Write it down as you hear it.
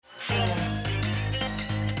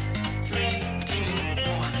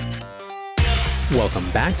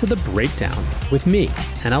Welcome back to The Breakdown with me,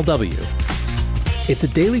 NLW. It's a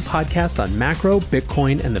daily podcast on macro,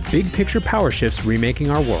 Bitcoin, and the big picture power shifts remaking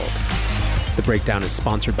our world. The Breakdown is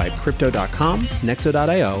sponsored by Crypto.com,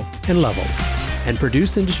 Nexo.io, and Level, and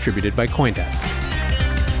produced and distributed by CoinDesk.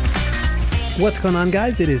 What's going on,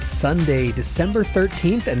 guys? It is Sunday, December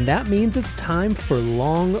 13th, and that means it's time for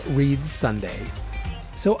Long Reads Sunday.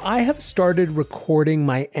 So I have started recording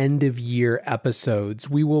my end of year episodes.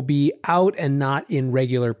 We will be out and not in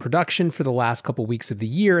regular production for the last couple weeks of the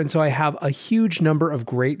year. And so I have a huge number of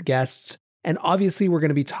great guests. And obviously we're going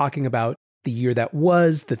to be talking about the year that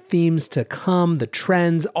was, the themes to come, the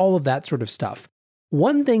trends, all of that sort of stuff.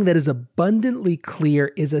 One thing that is abundantly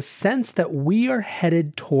clear is a sense that we are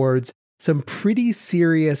headed towards some pretty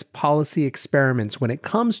serious policy experiments when it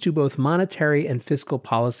comes to both monetary and fiscal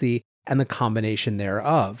policy and the combination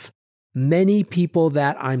thereof. Many people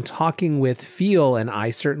that I'm talking with feel, and I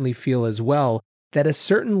certainly feel as well, that a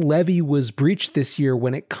certain levee was breached this year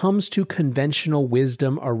when it comes to conventional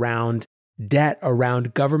wisdom around debt,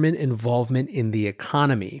 around government involvement in the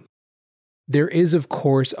economy. There is, of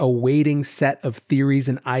course, a waiting set of theories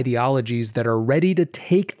and ideologies that are ready to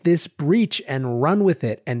take this breach and run with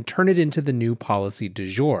it and turn it into the new policy du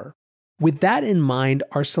jour. With that in mind,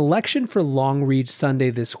 our selection for Long Read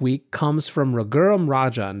Sunday this week comes from Raghuram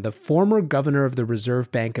Rajan, the former governor of the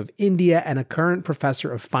Reserve Bank of India and a current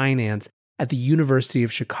professor of finance at the University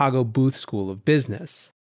of Chicago Booth School of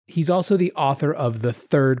Business. He's also the author of The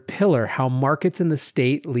Third Pillar: How Markets and the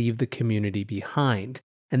State Leave the Community Behind,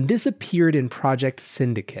 and this appeared in Project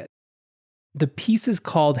Syndicate. The piece is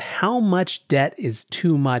called How Much Debt is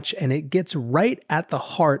Too Much, and it gets right at the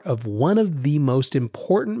heart of one of the most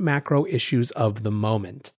important macro issues of the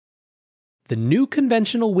moment. The new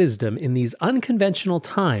conventional wisdom in these unconventional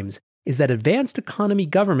times is that advanced economy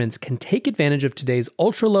governments can take advantage of today's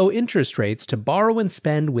ultra-low interest rates to borrow and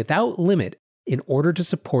spend without limit in order to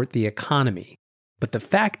support the economy. But the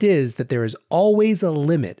fact is that there is always a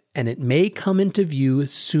limit, and it may come into view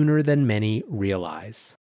sooner than many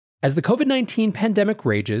realize. As the COVID-19 pandemic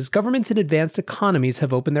rages, governments in advanced economies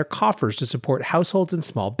have opened their coffers to support households and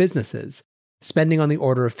small businesses, spending on the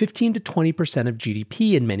order of 15 to 20% of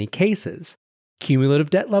GDP in many cases.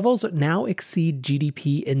 Cumulative debt levels now exceed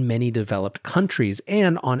GDP in many developed countries,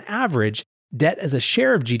 and on average, debt as a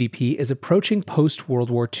share of GDP is approaching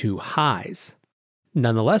post-World War II highs.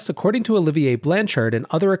 Nonetheless, according to Olivier Blanchard and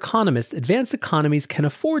other economists, advanced economies can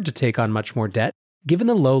afford to take on much more debt given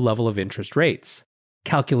the low level of interest rates.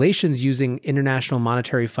 Calculations using International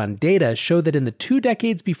Monetary Fund data show that in the 2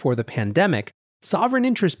 decades before the pandemic, sovereign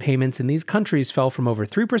interest payments in these countries fell from over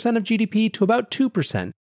 3% of GDP to about 2%,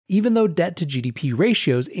 even though debt to GDP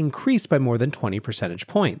ratios increased by more than 20 percentage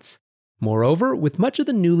points. Moreover, with much of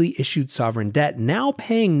the newly issued sovereign debt now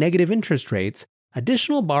paying negative interest rates,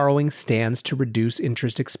 additional borrowing stands to reduce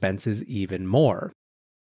interest expenses even more.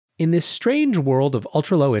 In this strange world of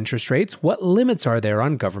ultra-low interest rates, what limits are there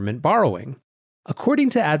on government borrowing? According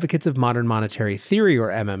to advocates of modern monetary theory, or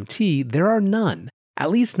MMT, there are none, at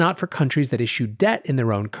least not for countries that issue debt in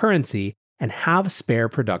their own currency and have spare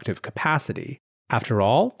productive capacity. After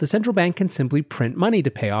all, the central bank can simply print money to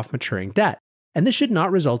pay off maturing debt, and this should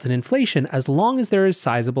not result in inflation as long as there is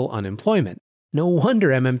sizable unemployment. No wonder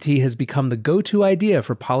MMT has become the go-to idea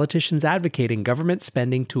for politicians advocating government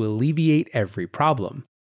spending to alleviate every problem.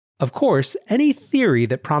 Of course, any theory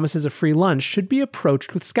that promises a free lunch should be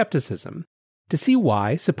approached with skepticism. To see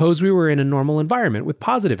why, suppose we were in a normal environment with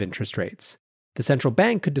positive interest rates. The central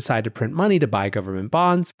bank could decide to print money to buy government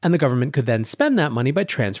bonds, and the government could then spend that money by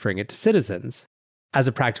transferring it to citizens. As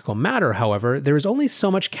a practical matter, however, there is only so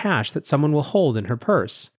much cash that someone will hold in her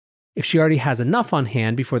purse. If she already has enough on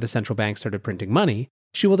hand before the central bank started printing money,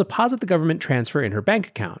 she will deposit the government transfer in her bank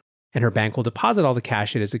account, and her bank will deposit all the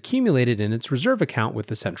cash it has accumulated in its reserve account with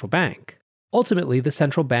the central bank. Ultimately, the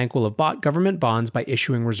central bank will have bought government bonds by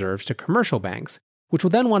issuing reserves to commercial banks, which will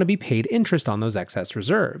then want to be paid interest on those excess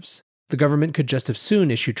reserves. The government could just as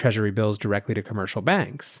soon issue treasury bills directly to commercial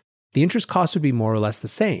banks. The interest cost would be more or less the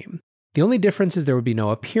same. The only difference is there would be no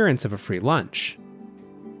appearance of a free lunch.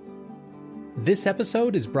 This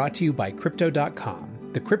episode is brought to you by Crypto.com,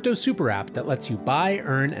 the crypto super app that lets you buy,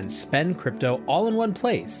 earn, and spend crypto all in one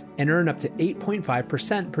place and earn up to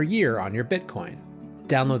 8.5% per year on your Bitcoin.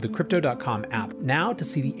 Download the Crypto.com app now to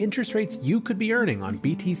see the interest rates you could be earning on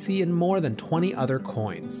BTC and more than 20 other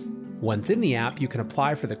coins. Once in the app, you can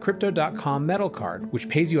apply for the Crypto.com Metal Card, which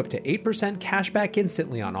pays you up to 8% cash back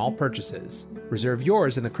instantly on all purchases. Reserve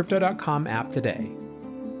yours in the Crypto.com app today.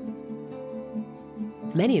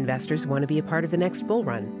 Many investors want to be a part of the next bull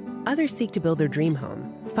run. Others seek to build their dream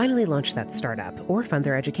home, finally launch that startup, or fund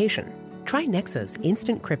their education. Try Nexo's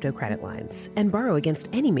instant crypto credit lines and borrow against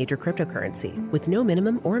any major cryptocurrency with no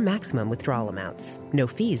minimum or maximum withdrawal amounts, no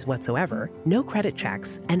fees whatsoever, no credit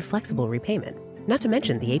checks, and flexible repayment. Not to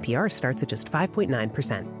mention the APR starts at just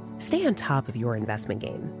 5.9%. Stay on top of your investment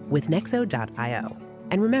game with Nexo.io.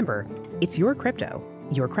 And remember, it's your crypto,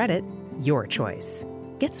 your credit, your choice.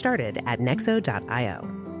 Get started at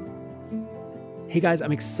Nexo.io. Hey guys,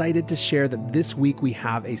 I'm excited to share that this week we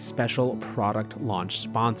have a special product launch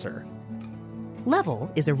sponsor.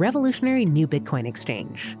 Level is a revolutionary new Bitcoin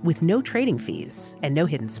exchange with no trading fees and no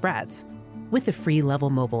hidden spreads. With the free Level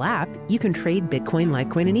mobile app, you can trade Bitcoin,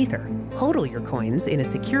 Litecoin, and Ether, hodl your coins in a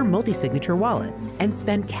secure multi-signature wallet, and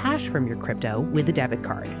spend cash from your crypto with a debit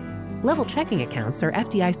card. Level checking accounts are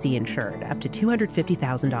FDIC insured up to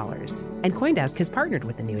 $250,000. And CoinDesk has partnered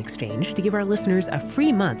with the new exchange to give our listeners a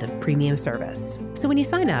free month of premium service. So when you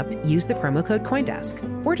sign up, use the promo code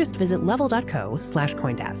CoinDesk or just visit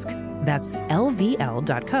level.co/CoinDesk. That's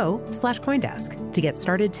lvl.co/CoinDesk to get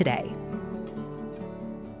started today.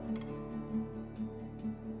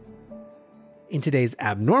 In today's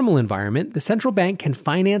abnormal environment, the central bank can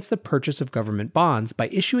finance the purchase of government bonds by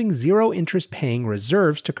issuing zero-interest paying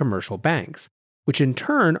reserves to commercial banks, which in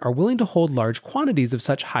turn are willing to hold large quantities of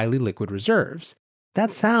such highly liquid reserves.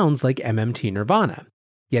 That sounds like MMT nirvana.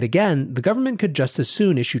 Yet again, the government could just as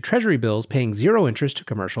soon issue treasury bills paying zero interest to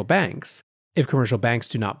commercial banks. If commercial banks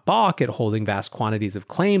do not balk at holding vast quantities of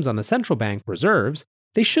claims on the central bank reserves,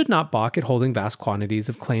 they should not balk at holding vast quantities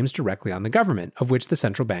of claims directly on the government, of which the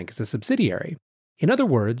central bank is a subsidiary. In other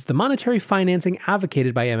words, the monetary financing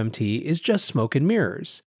advocated by MMT is just smoke and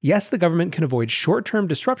mirrors. Yes, the government can avoid short-term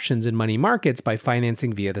disruptions in money markets by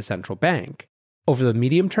financing via the central bank. Over the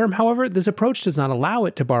medium term, however, this approach does not allow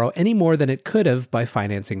it to borrow any more than it could have by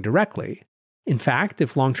financing directly. In fact,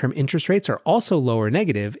 if long-term interest rates are also low or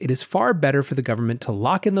negative, it is far better for the government to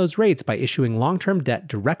lock in those rates by issuing long-term debt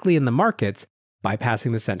directly in the markets,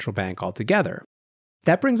 bypassing the central bank altogether.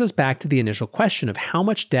 That brings us back to the initial question of how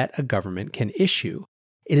much debt a government can issue.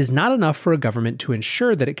 It is not enough for a government to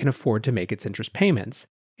ensure that it can afford to make its interest payments.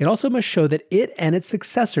 It also must show that it and its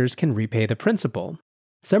successors can repay the principal.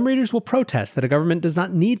 Some readers will protest that a government does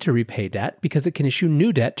not need to repay debt because it can issue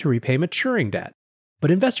new debt to repay maturing debt. But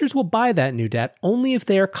investors will buy that new debt only if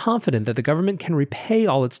they are confident that the government can repay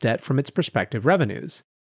all its debt from its prospective revenues.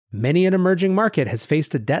 Many an emerging market has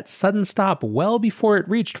faced a debt sudden stop well before it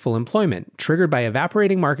reached full employment, triggered by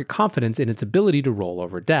evaporating market confidence in its ability to roll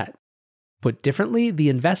over debt. Put differently, the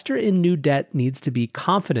investor in new debt needs to be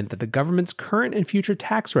confident that the government's current and future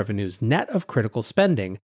tax revenues, net of critical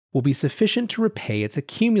spending, will be sufficient to repay its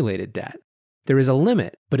accumulated debt. There is a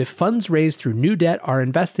limit, but if funds raised through new debt are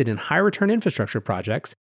invested in high-return infrastructure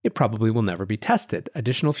projects, it probably will never be tested.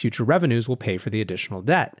 Additional future revenues will pay for the additional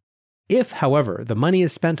debt. If, however, the money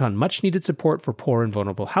is spent on much-needed support for poor and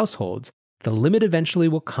vulnerable households, the limit eventually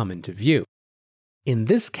will come into view. In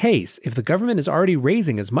this case, if the government is already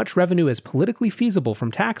raising as much revenue as politically feasible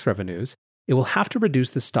from tax revenues, it will have to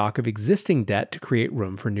reduce the stock of existing debt to create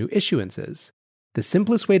room for new issuances. The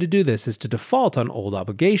simplest way to do this is to default on old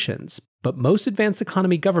obligations, but most advanced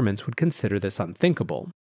economy governments would consider this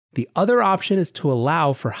unthinkable. The other option is to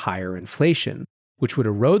allow for higher inflation, which would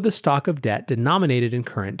erode the stock of debt denominated in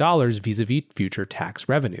current dollars vis-a-vis future tax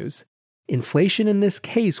revenues. Inflation in this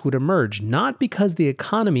case would emerge not because the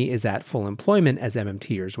economy is at full employment as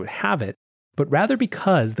MMTers would have it, but rather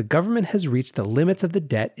because the government has reached the limits of the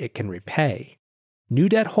debt it can repay. New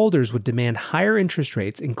debt holders would demand higher interest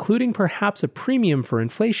rates, including perhaps a premium for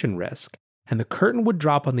inflation risk, and the curtain would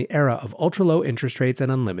drop on the era of ultra-low interest rates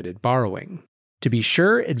and unlimited borrowing. To be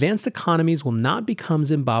sure, advanced economies will not become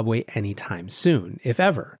Zimbabwe anytime soon, if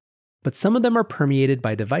ever. But some of them are permeated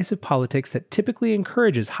by divisive politics that typically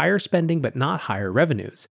encourages higher spending but not higher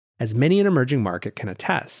revenues, as many an emerging market can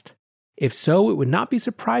attest. If so, it would not be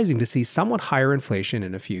surprising to see somewhat higher inflation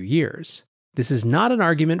in a few years. This is not an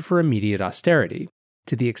argument for immediate austerity.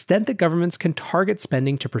 To the extent that governments can target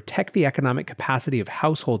spending to protect the economic capacity of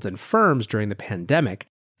households and firms during the pandemic,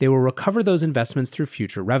 they will recover those investments through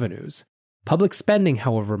future revenues. Public spending,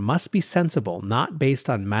 however, must be sensible, not based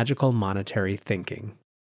on magical monetary thinking.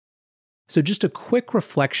 So just a quick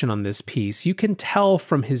reflection on this piece, you can tell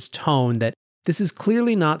from his tone that this is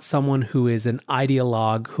clearly not someone who is an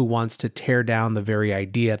ideologue who wants to tear down the very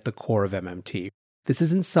idea at the core of MMT. This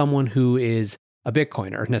isn't someone who is a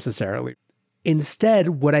Bitcoiner necessarily.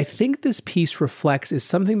 Instead, what I think this piece reflects is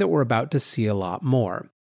something that we're about to see a lot more.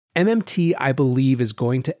 MMT, I believe, is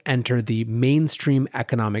going to enter the mainstream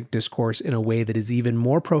economic discourse in a way that is even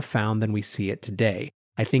more profound than we see it today.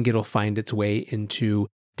 I think it'll find its way into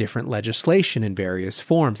different legislation in various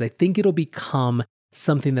forms. I think it'll become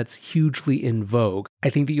something that's hugely in vogue. I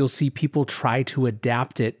think that you'll see people try to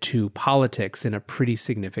adapt it to politics in a pretty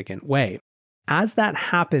significant way. As that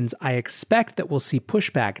happens, I expect that we'll see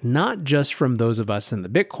pushback not just from those of us in the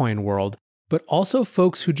Bitcoin world, but also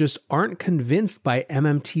folks who just aren't convinced by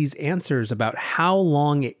MMT's answers about how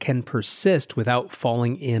long it can persist without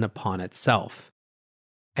falling in upon itself.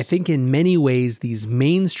 I think in many ways, these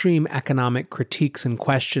mainstream economic critiques and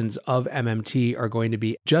questions of MMT are going to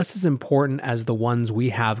be just as important as the ones we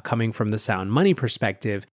have coming from the sound money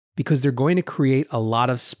perspective, because they're going to create a lot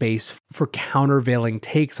of space for countervailing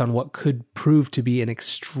takes on what could prove to be an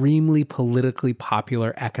extremely politically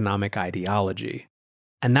popular economic ideology.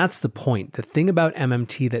 And that's the point. The thing about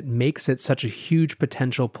MMT that makes it such a huge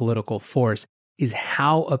potential political force is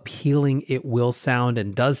how appealing it will sound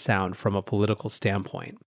and does sound from a political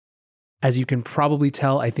standpoint. As you can probably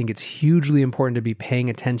tell, I think it's hugely important to be paying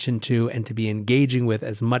attention to and to be engaging with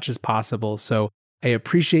as much as possible. So I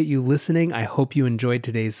appreciate you listening. I hope you enjoyed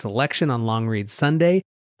today's selection on Long Read Sunday.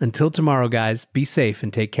 Until tomorrow, guys, be safe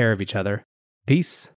and take care of each other. Peace.